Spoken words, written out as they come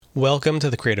Welcome to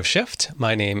The Creative Shift.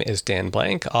 My name is Dan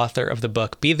Blank, author of the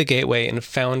book Be the Gateway and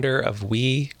founder of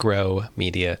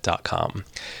WeGrowMedia.com.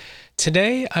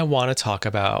 Today, I want to talk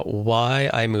about why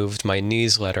I moved my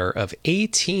newsletter of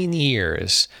 18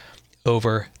 years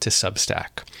over to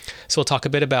Substack. So we'll talk a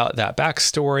bit about that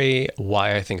backstory,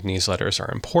 why I think newsletters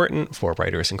are important for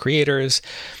writers and creators,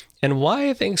 and why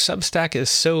I think Substack is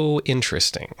so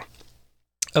interesting.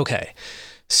 Okay.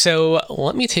 So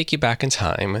let me take you back in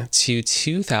time to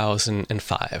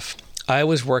 2005. I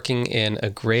was working in a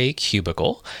gray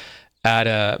cubicle at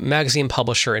a magazine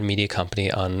publisher and media company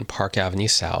on Park Avenue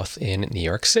South in New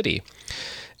York City.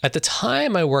 At the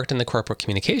time, I worked in the corporate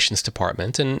communications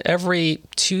department, and every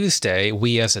Tuesday,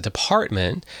 we as a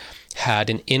department had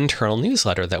an internal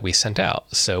newsletter that we sent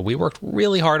out. So we worked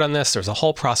really hard on this. There's a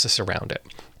whole process around it,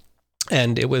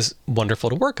 and it was wonderful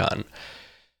to work on.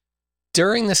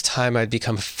 During this time, I'd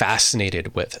become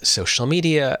fascinated with social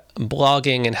media,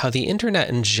 blogging, and how the internet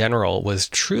in general was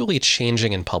truly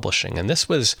changing in publishing. And this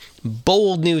was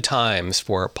bold new times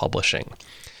for publishing.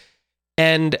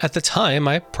 And at the time,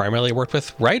 I primarily worked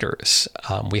with writers.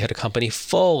 We had a company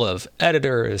full of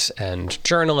editors and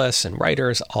journalists and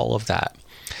writers, all of that.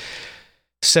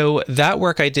 So that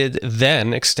work I did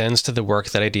then extends to the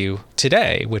work that I do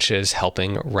today, which is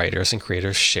helping writers and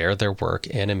creators share their work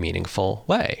in a meaningful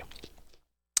way.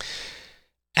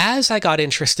 As I got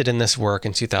interested in this work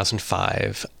in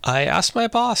 2005, I asked my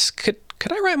boss, could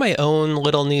I write my own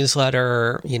little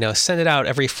newsletter, send it out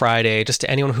every Friday just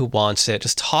to anyone who wants it,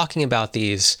 just talking about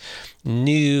these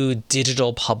new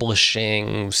digital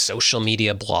publishing, social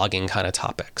media blogging kind of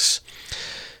topics.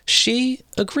 She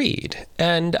agreed,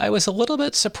 and I was a little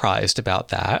bit surprised about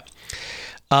that.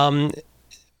 Not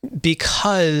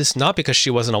because she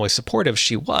wasn't always supportive,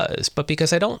 she was, but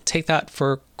because I don't take that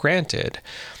for granted.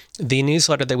 The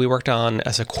newsletter that we worked on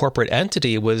as a corporate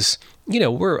entity was,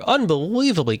 we're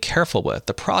unbelievably careful with.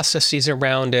 The processes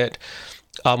around it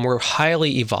were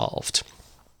highly evolved.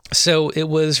 So it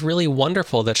was really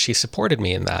wonderful that she supported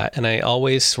me in that. And I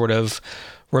always sort of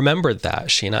remembered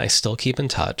that. She and I still keep in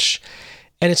touch.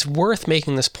 And it's worth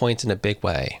making this point in a big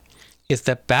way, is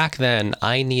that back then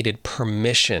I needed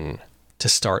permission to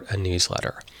start a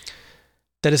newsletter.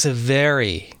 That is a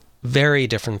very, very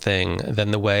different thing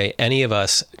than the way any of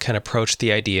us can approach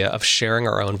the idea of sharing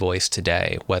our own voice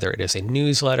today, whether it is a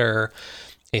newsletter,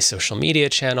 a social media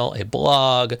channel, a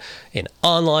blog, an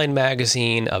online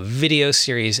magazine, a video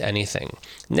series, anything.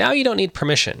 Now you don't need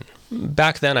permission.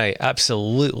 Back then, I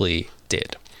absolutely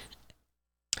did.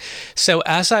 So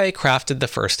as I crafted the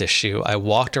first issue, I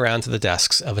walked around to the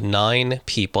desks of 9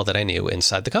 people that I knew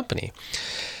inside the company.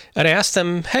 And I asked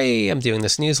them, hey, I'm doing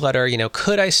this newsletter,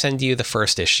 could I send you the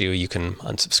first issue? You can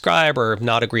unsubscribe or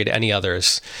not agree to any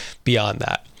others beyond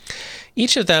that.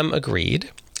 Each of them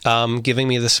agreed, giving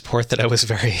me the support that I was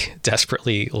very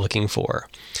desperately looking for.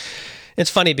 It's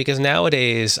funny because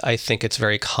nowadays I think it's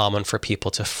very common for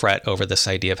people to fret over this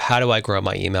idea of how do I grow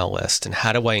my email list and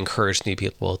how do I encourage new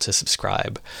people to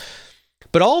subscribe?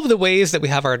 But all of the ways that we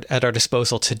have at our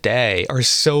disposal today are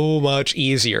so much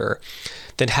easier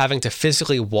than having to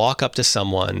physically walk up to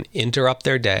someone, interrupt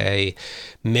their day,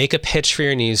 make a pitch for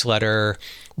your newsletter,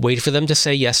 wait for them to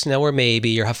say yes, no, or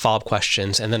maybe, or have follow-up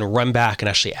questions, and then run back and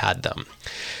actually add them.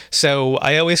 So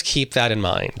I always keep that in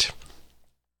mind.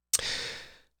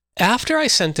 After I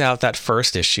sent out that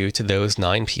first issue to those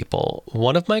 9 people,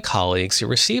 one of my colleagues who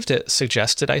received it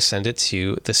suggested I send it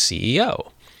to the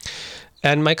CEO.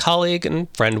 And my colleague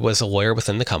and friend was a lawyer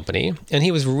within the company, and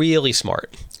he was really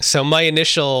smart. So my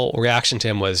initial reaction to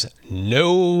him was,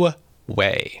 no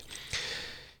way.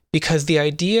 Because the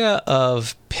idea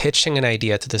of pitching an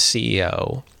idea to the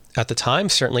CEO at the time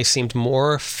certainly seemed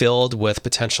more filled with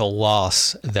potential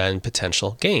loss than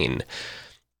potential gain.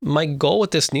 My goal with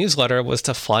this newsletter was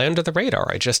to fly under the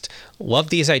radar. I just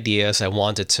loved these ideas. I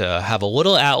wanted to have a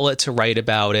little outlet to write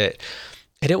about it.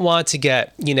 I didn't want to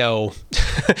get,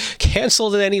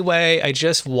 canceled in any way. I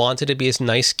just wanted to be this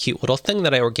nice, cute little thing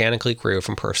that I organically grew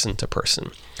from person to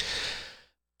person.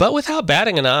 But without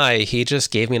batting an eye, he just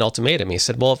gave me an ultimatum. He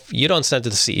said, well, if you don't send it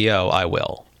to the CEO, I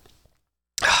will.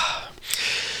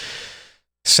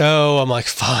 So I'm like,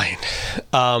 fine.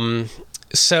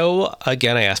 So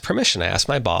again, I asked permission. I asked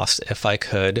my boss if I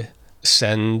could tell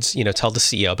the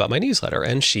CEO about my newsletter,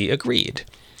 and she agreed.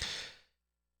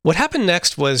 What happened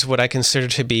next was what I consider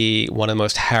to be one of the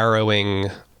most harrowing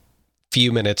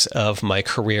few minutes of my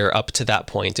career up to that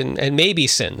point, and maybe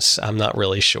since, I'm not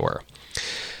really sure.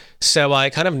 So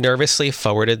I kind of nervously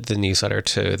forwarded the newsletter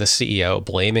to the CEO,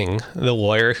 blaming the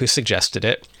lawyer who suggested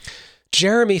it.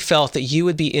 Jeremy felt that you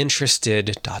would be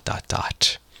interested, ...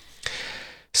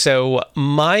 So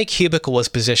my cubicle was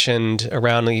positioned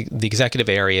around the executive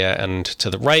area, and to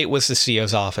the right was the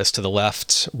CEO's office. To the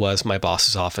left was my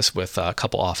boss's office with a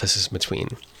couple offices in between.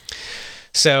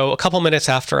 So a couple minutes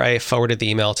after I forwarded the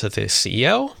email to the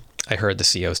CEO, I heard the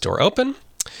CEO's door open.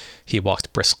 He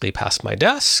walked briskly past my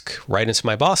desk, right into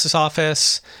my boss's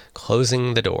office,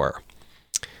 closing the door.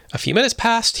 A few minutes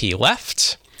passed, he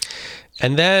left,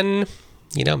 and then,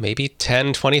 maybe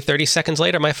 10, 20, 30 seconds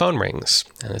later, my phone rings,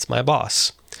 and it's my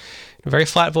boss. In a very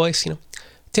flat voice,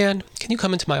 Dan, can you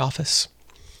come into my office?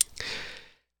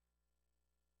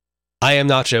 I am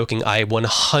not joking. I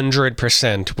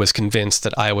 100% was convinced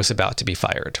that I was about to be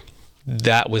fired.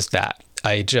 That was that.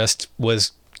 I just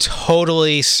was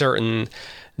totally certain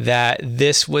that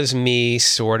this was me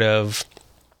sort of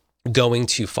going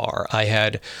too far. I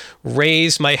had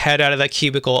raised my head out of that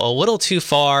cubicle a little too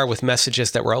far with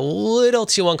messages that were a little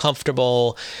too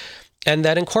uncomfortable. And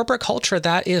that in corporate culture,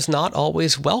 that is not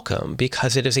always welcome,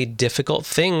 because it is a difficult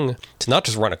thing to not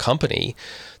just run a company,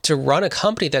 to run a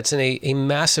company that's in a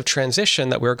massive transition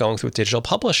that we're going through with digital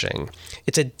publishing.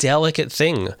 It's a delicate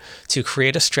thing to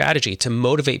create a strategy, to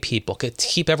motivate people, to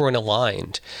keep everyone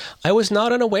aligned. I was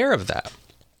not unaware of that.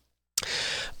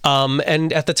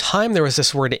 And at the time, there was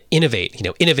this word innovate.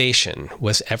 Innovation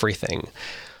was everything.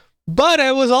 But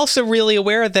I was also really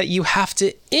aware that you have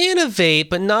to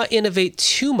innovate, but not innovate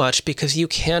too much, because you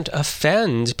can't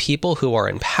offend people who are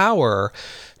in power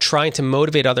trying to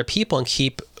motivate other people and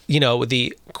keep,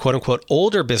 the quote unquote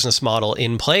older business model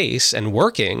in place and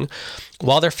working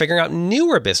while they're figuring out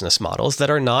newer business models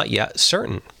that are not yet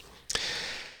certain.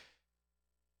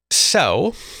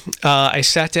 So I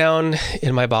sat down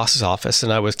in my boss's office,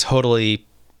 and I was totally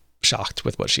shocked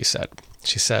with what she said.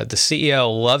 She said, the CEO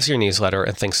loves your newsletter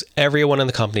and thinks everyone in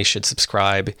the company should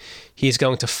subscribe. He's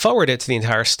going to forward it to the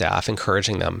entire staff,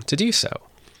 encouraging them to do so.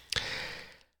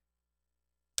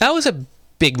 That was a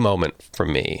big moment for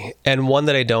me, and one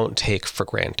that I don't take for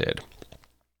granted.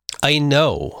 I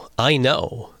know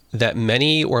that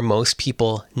many or most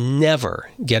people never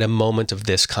get a moment of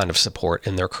this kind of support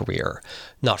in their career.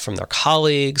 Not from their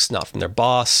colleagues, not from their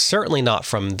boss, certainly not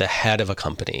from the head of a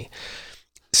company.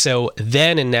 So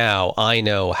then and now, I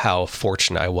know how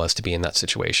fortunate I was to be in that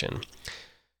situation. I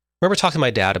remember talking to my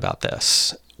dad about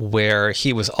this, where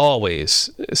he was always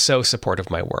so supportive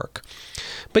of my work.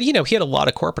 But, he had a lot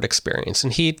of corporate experience,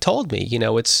 and he told me,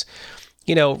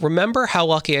 remember how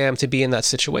lucky I am to be in that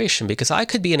situation, because I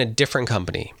could be in a different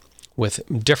company with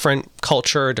different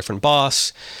culture, different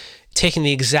boss, taking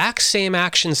the exact same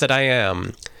actions that I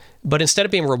am, but instead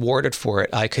of being rewarded for it,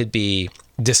 I could be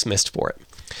dismissed for it.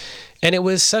 And it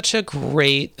was such a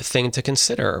great thing to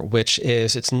consider, which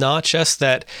is it's not just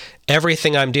that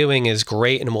everything I'm doing is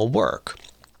great and will work.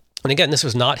 And again, this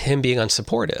was not him being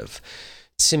unsupportive.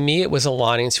 To me, it was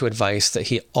aligning to advice that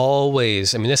he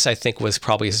always, this I think was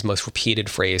probably his most repeated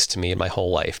phrase to me in my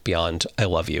whole life beyond I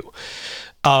love you,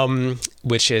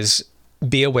 which is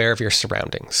be aware of your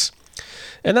surroundings.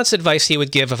 And that's advice he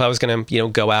would give if I was going to,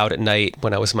 go out at night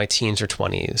when I was in my teens or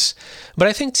 20s. But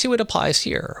I think too, it applies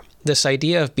here. This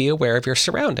idea of be aware of your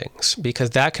surroundings, because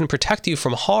that can protect you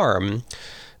from harm,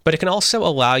 but it can also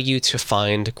allow you to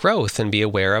find growth and be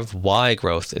aware of why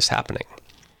growth is happening.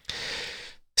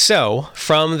 So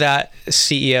from that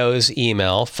CEO's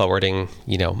email forwarding,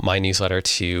 my newsletter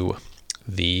to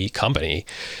the company,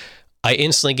 I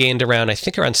instantly gained around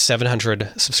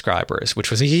 700 subscribers,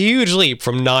 which was a huge leap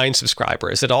from 9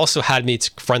 subscribers. It also had me to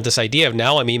confront this idea of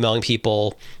now I'm emailing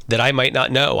people that I might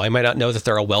not know. I might not know that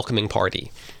they're a welcoming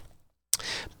party.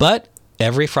 But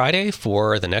every Friday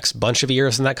for the next bunch of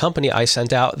years in that company, I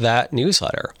sent out that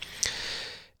newsletter.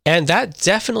 And that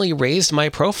definitely raised my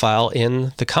profile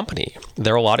in the company.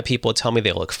 There are a lot of people who tell me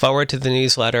they look forward to the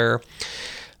newsletter.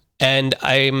 And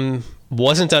I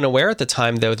wasn't unaware at the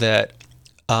time, though, that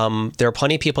there are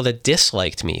plenty of people that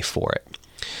disliked me for it.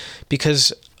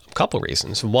 Because a couple of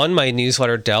reasons. One, my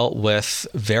newsletter dealt with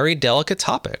very delicate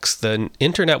topics. The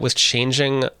internet was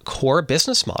changing core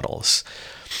business models.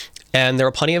 And there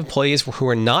were plenty of employees who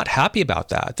were not happy about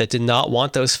that did not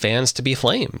want those fans to be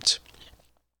flamed.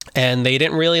 And they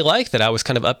didn't really like that I was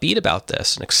kind of upbeat about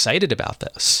this and excited about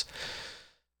this.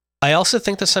 I also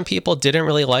think that some people didn't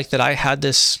really like that I had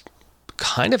this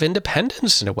kind of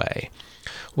independence in a way,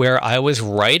 where I was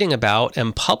writing about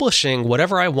and publishing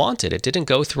whatever I wanted. It didn't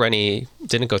go through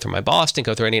my boss, didn't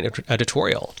go through any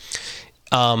editorial.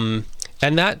 And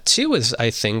that too is,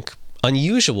 I think,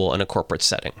 unusual in a corporate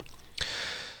setting.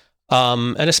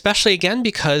 And especially, again,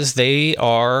 because they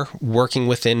are working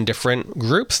within different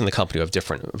groups in the company. We have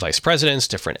different vice presidents,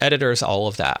 different editors, all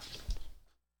of that.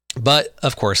 But,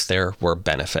 of course, there were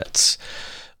benefits.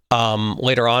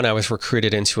 Later on, I was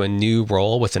recruited into a new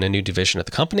role within a new division at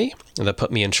the company that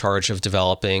put me in charge of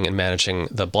developing and managing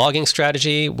the blogging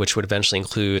strategy, which would eventually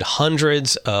include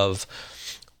hundreds of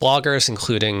bloggers,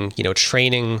 including,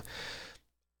 training,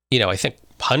 I think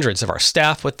hundreds of our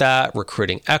staff with that,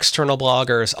 recruiting external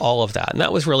bloggers, all of that. And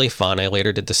that was really fun. I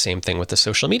later did the same thing with the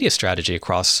social media strategy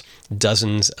across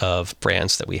dozens of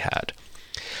brands that we had.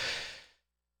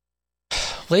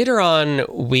 Later on,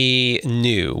 we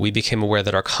became aware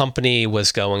that our company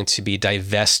was going to be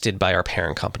divested by our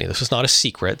parent company. This was not a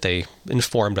secret. They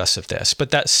informed us of this. But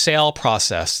that sale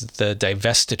process, the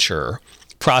divestiture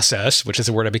process, which is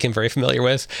a word I became very familiar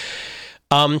with,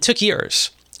 took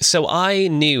years. So I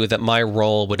knew that my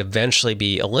role would eventually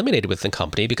be eliminated with the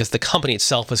company because the company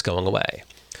itself was going away.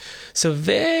 So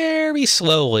very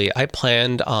slowly, I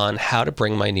planned on how to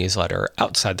bring my newsletter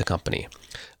outside the company.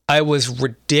 I was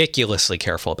ridiculously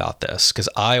careful about this because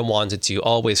I wanted to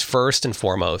always, first and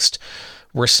foremost,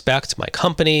 respect my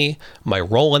company, my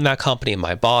role in that company,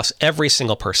 my boss, every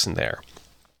single person there.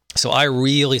 So I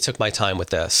really took my time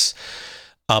with this.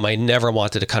 I never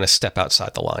wanted to kind of step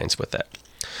outside the lines with it.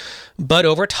 But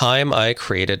over time, I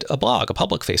created a blog, a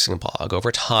public-facing blog.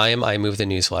 Over time, I moved the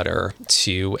newsletter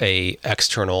to a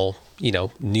external,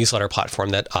 newsletter platform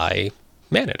that I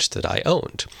managed, that I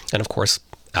owned. And of course,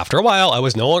 after a while, I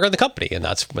was no longer in the company, and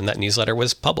that's when that newsletter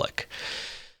was public.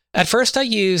 At first, I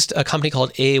used a company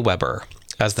called Aweber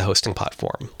as the hosting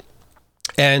platform.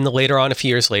 And later on, a few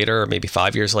years later, or maybe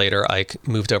 5 years later, I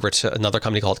moved over to another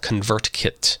company called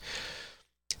ConvertKit.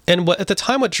 And at the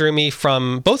time, what drew me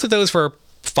from both of those were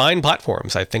fine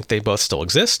platforms. I think they both still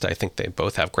exist. I think they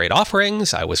both have great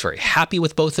offerings. I was very happy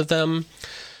with both of them.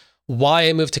 Why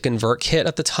I moved to ConvertKit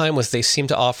at the time was they seemed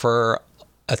to offer,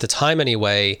 at the time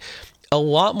anyway, a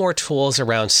lot more tools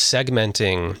around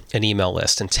segmenting an email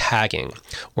list and tagging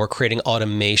or creating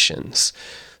automations.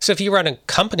 So if you run a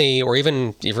company or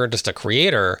even if you're just a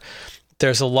creator,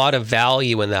 there's a lot of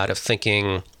value in that of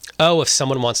thinking, if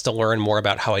someone wants to learn more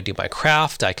about how I do my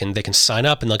craft, they can sign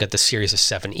up and they'll get the series of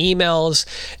 7 emails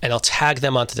and I'll tag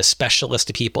them onto the special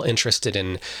list of people interested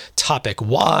in topic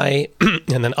Y,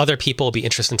 and then other people will be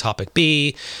interested in topic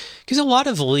B. There's a lot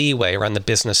of leeway around the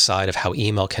business side of how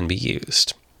email can be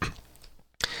used.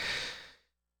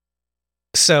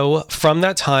 So from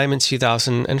that time in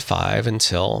 2005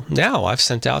 until now, I've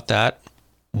sent out that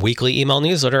weekly email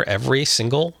newsletter every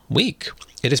single week.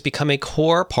 It has become a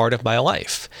core part of my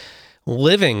life,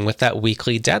 living with that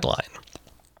weekly deadline.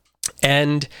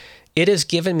 And it has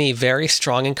given me very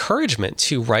strong encouragement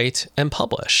to write and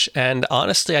publish. And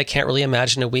honestly, I can't really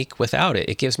imagine a week without it.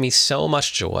 It gives me so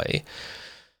much joy.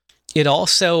 It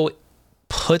also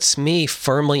puts me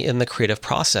firmly in the creative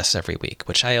process every week,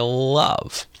 which I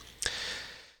love.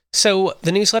 So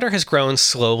the newsletter has grown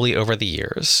slowly over the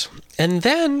years, and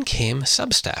then came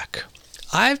Substack.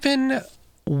 I've been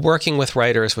working with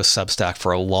writers with Substack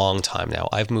for a long time now.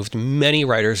 I've moved many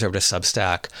writers over to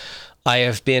Substack. I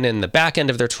have been in the back end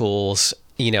of their tools,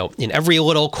 in every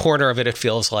little corner of it, it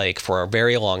feels like, for a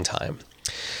very long time.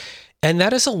 And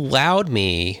that has allowed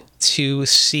me to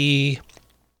see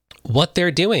what they're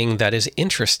doing that is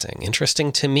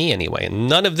interesting to me anyway. And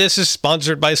none of this is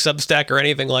sponsored by Substack or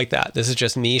anything like that. This is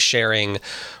just me sharing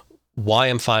why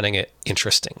I'm finding it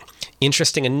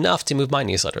interesting enough to move my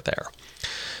newsletter there.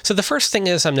 So the first thing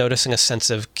is I'm noticing a sense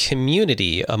of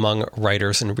community among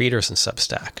writers and readers in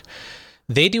Substack.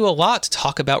 They do a lot to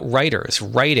talk about writers,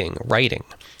 writing.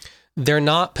 They're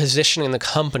not positioning the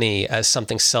company as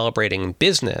something celebrating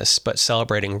business, but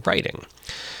celebrating writing.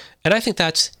 And I think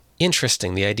that's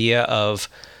interesting, the idea of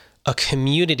a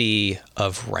community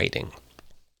of writing.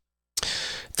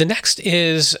 The next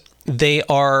is they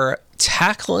are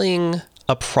tackling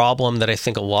a problem that I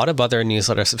think a lot of other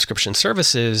newsletter subscription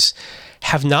services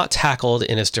have not tackled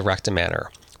in as direct a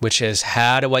manner, which is,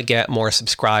 how do I get more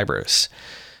subscribers?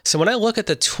 So when I look at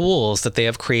the tools that they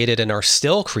have created and are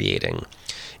still creating,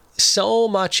 so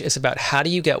much is about how do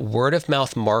you get word of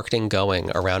mouth marketing going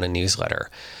around a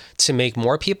newsletter to make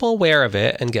more people aware of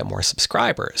it and get more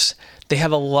subscribers. They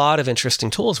have a lot of interesting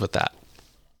tools with that.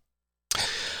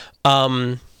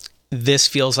 This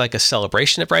feels like a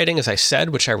celebration of writing, as I said,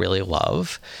 which I really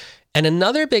love. And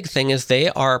another big thing is they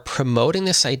are promoting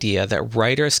this idea that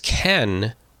writers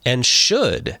can and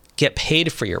should get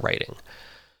paid for your writing.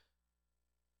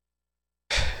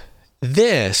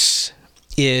 This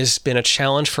has been a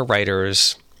challenge for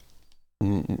writers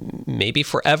maybe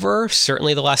forever,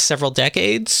 certainly the last several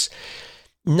decades.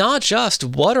 Not just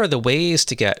what are the ways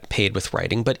to get paid with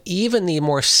writing, but even the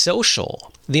more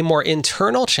social the more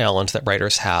internal challenge that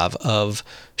writers have of,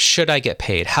 should I get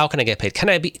paid? How can I get paid? Can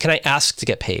I ask to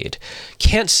get paid?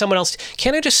 Can't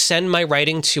I just send my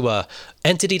writing to a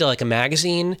entity, to like a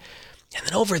magazine? And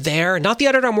then over there, not the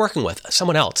editor I'm working with,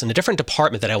 someone else in a different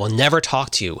department that I will never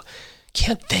talk to,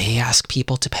 can't they ask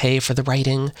people to pay for the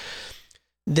writing?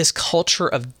 This culture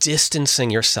of distancing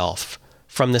yourself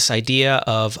from this idea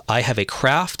of, I have a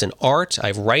craft, an art, I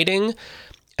have writing,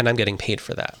 and I'm getting paid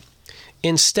for that.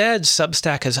 Instead,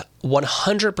 Substack has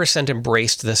 100%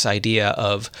 embraced this idea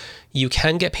of, you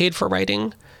can get paid for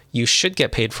writing, you should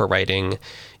get paid for writing,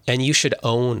 and you should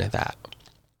own that.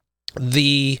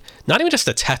 Not even just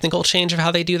the technical change of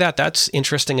how they do that, that's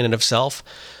interesting in and of itself.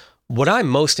 What I'm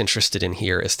most interested in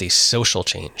here is the social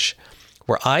change,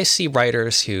 where I see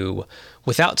writers who,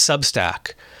 without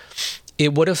Substack,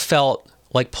 it would have felt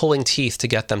like pulling teeth to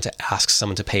get them to ask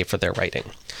someone to pay for their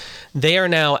writing. They are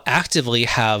now actively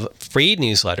have free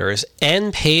newsletters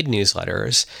and paid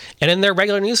newsletters. And in their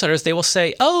regular newsletters, they will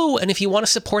say, oh, and if you want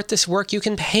to support this work, you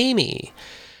can pay me.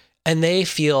 And they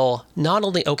feel not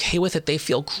only okay with it, they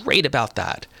feel great about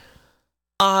that.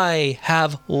 I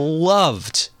have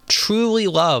truly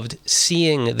loved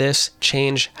seeing this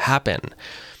change happen.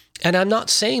 And I'm not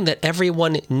saying that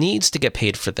everyone needs to get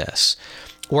paid for this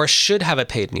or should have a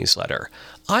paid newsletter.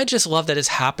 I just love that it's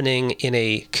happening in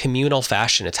a communal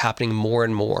fashion. It's happening more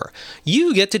and more.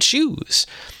 You get to choose.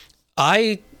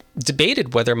 I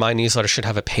debated whether my newsletter should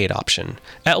have a paid option.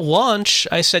 At launch,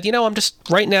 I said,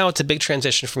 right now it's a big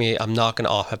transition for me. I'm not going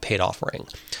to have a paid offering.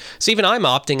 So even I'm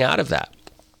opting out of that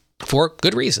for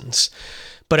good reasons.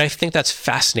 But I think that's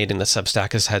fascinating that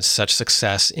Substack has had such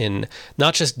success in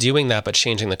not just doing that, but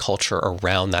changing the culture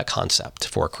around that concept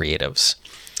for creatives.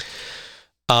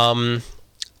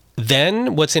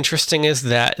 Then what's interesting is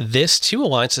that this too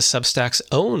aligns to Substack's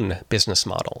own business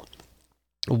model.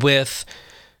 With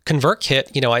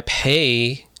ConvertKit, I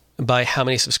pay by how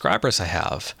many subscribers I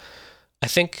have. I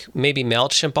think maybe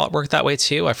MailChimp worked that way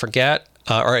too. I forget.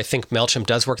 Or I think MailChimp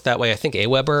does work that way. I think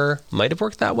Aweber might have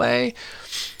worked that way.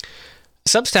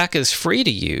 Substack is free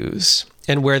to use,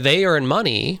 and where they earn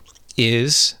money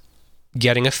is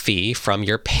getting a fee from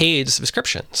your paid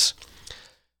subscriptions.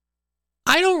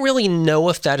 I don't really know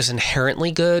if that is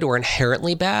inherently good or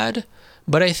inherently bad,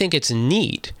 but I think it's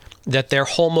neat that their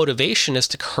whole motivation is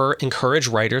to encourage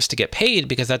writers to get paid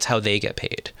because that's how they get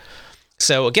paid.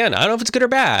 So again, I don't know if it's good or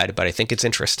bad, but I think it's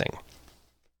interesting.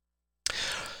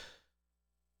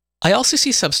 I also see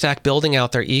Substack building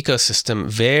out their ecosystem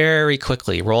very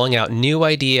quickly, rolling out new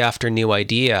idea after new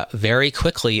idea very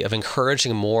quickly of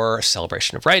encouraging more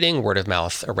celebration of writing, word of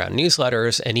mouth around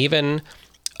newsletters, and even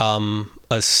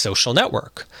a social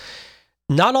network.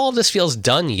 Not all of this feels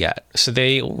done yet. So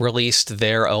they released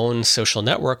their own social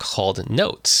network called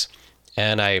Notes.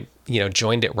 And I,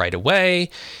 joined it right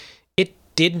away. It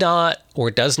did not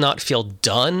or does not feel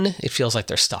done. It feels like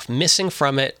there's stuff missing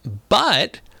from it,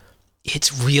 but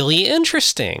it's really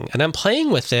interesting. And I'm playing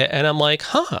with it and I'm like,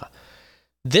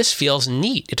 this feels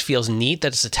neat. It feels neat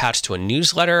that it's attached to a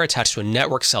newsletter, attached to a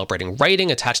network celebrating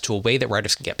writing, attached to a way that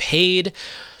writers can get paid.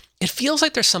 It feels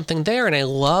like there's something there, and I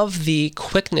love the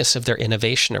quickness of their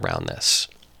innovation around this.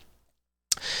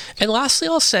 And lastly,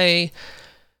 I'll say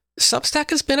Substack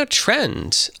has been a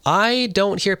trend. I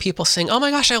don't hear people saying, oh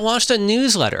my gosh, I launched a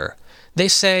newsletter. They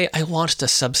say, I launched a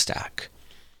Substack.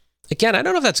 Again, I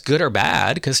don't know if that's good or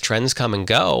bad because trends come and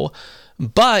go,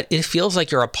 but it feels like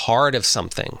you're a part of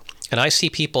something. And I see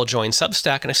people join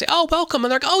Substack and I say, oh, welcome.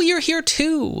 And they're like, oh, you're here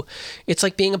too. It's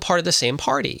like being a part of the same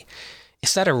party.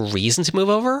 Is that a reason to move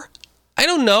over? I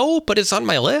don't know, but it's on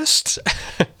my list.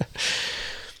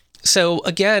 So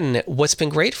again, what's been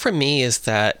great for me is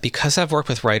that because I've worked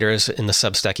with writers in the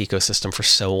Substack ecosystem for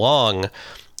so long,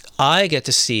 I get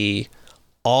to see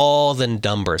all the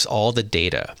numbers, all the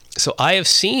data. So I have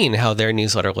seen how their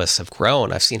newsletter lists have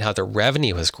grown. I've seen how their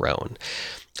revenue has grown.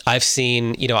 I've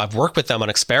seen, I've worked with them on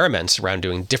experiments around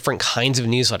doing different kinds of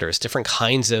newsletters, different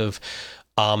kinds of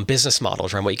business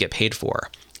models around what you get paid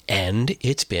for. And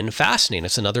it's been fascinating.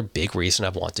 It's another big reason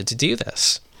I've wanted to do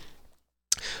this.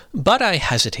 But I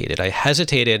hesitated. I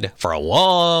hesitated for a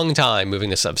long time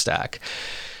moving to Substack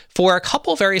for a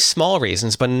couple very small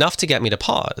reasons, but enough to get me to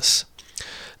pause.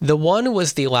 The one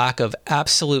was the lack of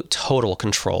absolute total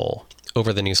control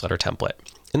over the newsletter template.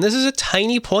 And this is a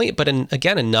tiny point, but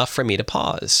again, enough for me to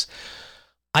pause.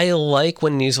 I like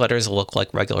when newsletters look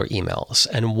like regular emails.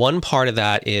 And one part of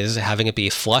that is having it be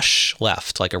flush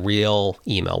left, like a real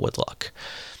email would look.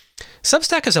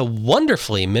 Substack has a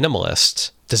wonderfully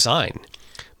minimalist design,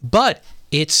 but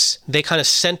They kind of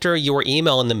center your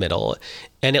email in the middle,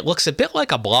 and it looks a bit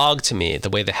like a blog to me. The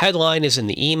way the headline is in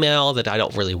the email, that I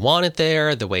don't really want it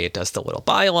there, the way it does the little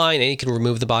byline, and you can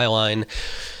remove the byline.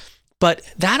 But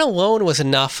that alone was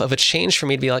enough of a change for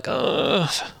me to be like,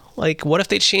 what if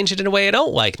they change it in a way I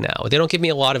don't like now? They don't give me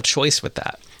a lot of choice with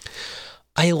that.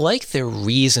 I like the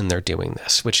reason they're doing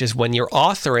this, which is when you're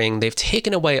authoring, they've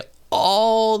taken away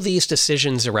all these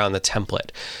decisions around the template,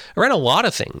 around a lot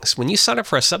of things. When you sign up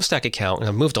for a Substack account, and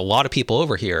I've moved a lot of people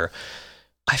over here,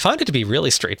 I find it to be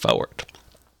really straightforward.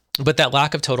 But that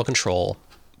lack of total control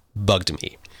bugged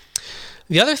me.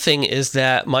 The other thing is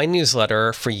that my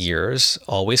newsletter for years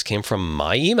always came from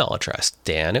my email address,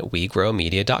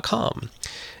 dan@wegrowmedia.com.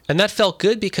 And that felt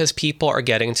good because people are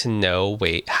getting to know,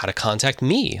 how to contact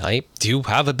me. I do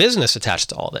have a business attached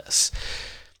to all this.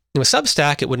 With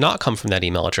Substack, it would not come from that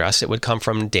email address. It would come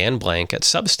from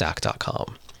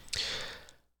danblank@substack.com.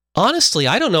 Honestly,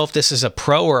 I don't know if this is a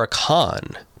pro or a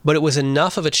con, but it was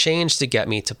enough of a change to get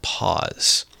me to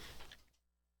pause.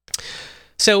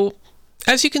 So,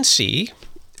 as you can see,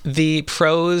 the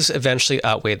pros eventually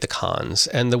outweighed the cons.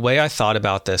 And the way I thought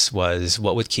about this was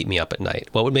what would keep me up at night?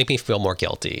 What would make me feel more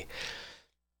guilty?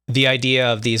 The idea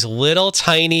of these little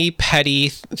tiny petty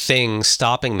things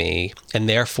stopping me, and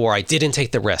therefore I didn't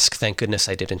take the risk. Thank goodness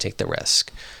I didn't take the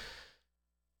risk.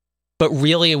 But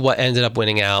really what ended up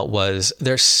winning out was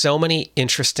there's so many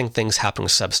interesting things happening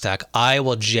with Substack. I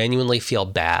will genuinely feel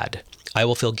bad. I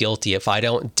will feel guilty if I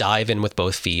don't dive in with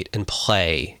both feet and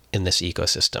play in this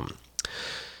ecosystem.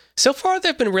 So far,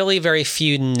 there have been really very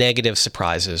few negative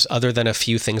surprises other than a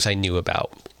few things I knew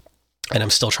about. And I'm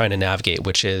still trying to navigate,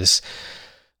 which is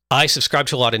I subscribe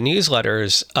to a lot of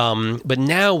newsletters, but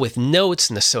now with notes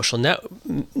and the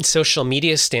social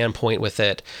media standpoint with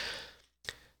it,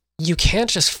 you can't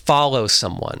just follow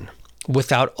someone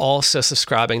without also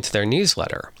subscribing to their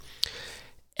newsletter.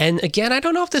 And again, I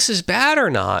don't know if this is bad or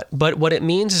not, but what it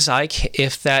means is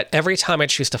every time I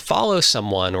choose to follow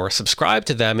someone or subscribe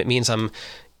to them, it means I'm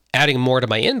adding more to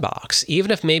my inbox,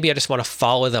 even if maybe I just want to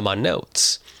follow them on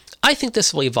notes. I think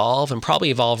this will evolve and probably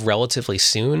evolve relatively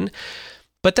soon.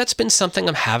 But that's been something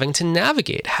I'm having to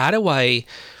navigate. How do I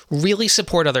really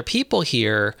support other people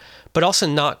here, but also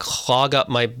not clog up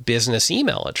my business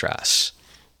email address?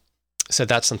 So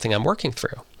that's something I'm working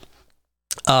through.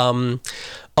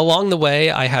 Along the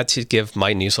way, I had to give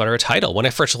my newsletter a title. When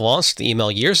I first launched the email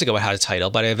years ago, it had a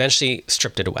title, but I eventually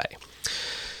stripped it away.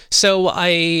 So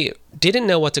I didn't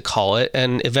know what to call it,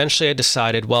 and eventually I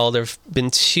decided, well, there have been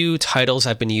two titles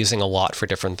I've been using a lot for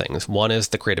different things. One is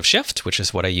The Creative Shift, which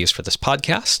is what I use for this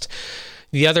podcast.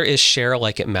 The other is Share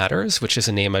Like It Matters, which is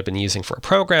a name I've been using for a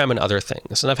program and other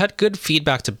things. And I've had good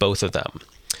feedback to both of them.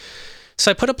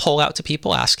 So I put a poll out to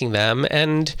people asking them,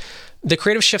 and The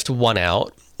Creative Shift won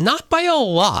out, not by a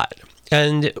lot.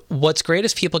 And what's great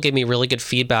is people gave me really good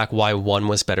feedback why one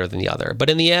was better than the other. But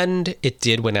in the end, it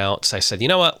did win out. So I said, you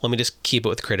know what? Let me just keep it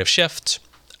with Creative Shift.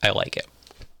 I like it.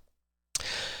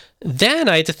 Then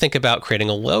I had to think about creating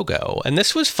a logo. And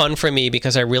this was fun for me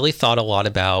because I really thought a lot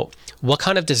about what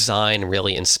kind of design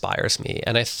really inspires me.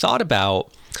 And I thought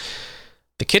about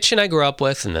the kitchen I grew up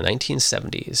with in the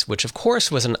 1970s, which of course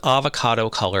was an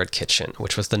avocado-colored kitchen,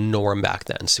 which was the norm back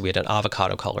then. So we had an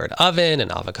avocado-colored oven,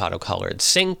 an avocado-colored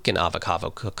sink, an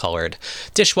avocado-colored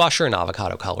dishwasher, an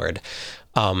avocado-colored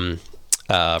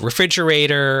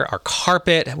refrigerator. Our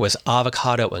carpet was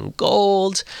avocado and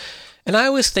gold. And I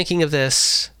was thinking of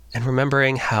this and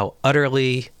remembering how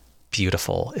utterly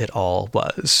beautiful it all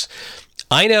was.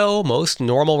 I know most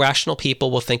normal, rational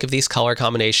people will think of these color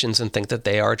combinations and think that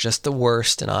they are just the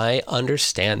worst, and I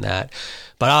understand that,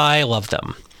 but I love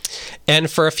them. And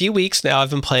for a few weeks now, I've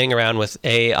been playing around with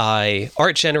AI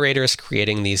art generators,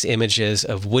 creating these images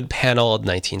of wood-paneled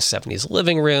 1970s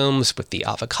living rooms with the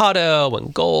avocado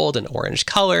and gold and orange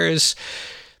colors.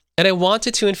 And I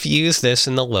wanted to infuse this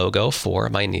in the logo for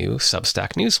my new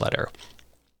Substack newsletter.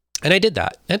 And I did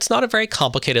that. It's not a very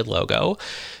complicated logo,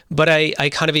 but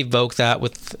I kind of evoke that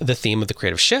with the theme of the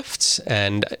creative shifts.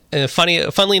 And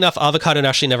funnily enough, avocado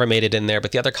actually never made it in there,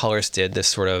 but the other colors did. This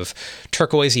sort of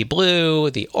turquoisey blue,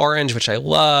 the orange, which I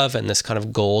love, and this kind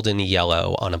of golden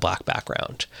yellow on a black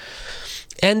background.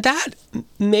 And that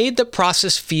made the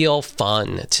process feel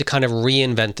fun to kind of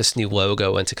reinvent this new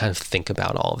logo and to kind of think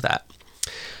about all of that.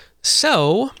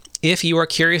 So if you are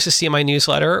curious to see my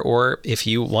newsletter, or if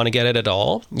you want to get it at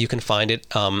all, you can find it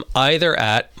either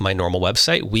at my normal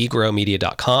website,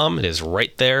 wegrowmedia.com. It is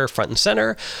right there, front and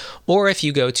center. Or if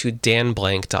you go to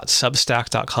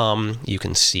danblank.substack.com, you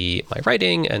can see my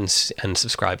writing and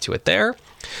subscribe to it there.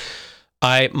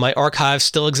 My archives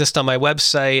still exist on my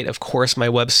website. Of course, my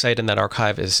website and that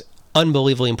archive is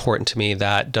unbelievably important to me.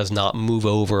 That does not move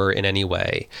over in any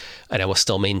way. And I will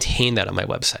still maintain that on my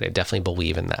website. I definitely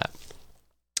believe in that.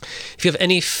 If you have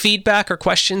any feedback or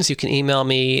questions, you can email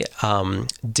me,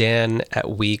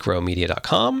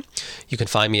 dan@wegrowmedia.com. You can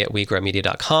find me at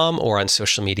wegrowmedia.com or on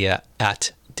social media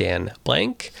at Dan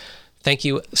Blank. Thank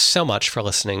you so much for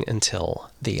listening until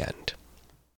the end.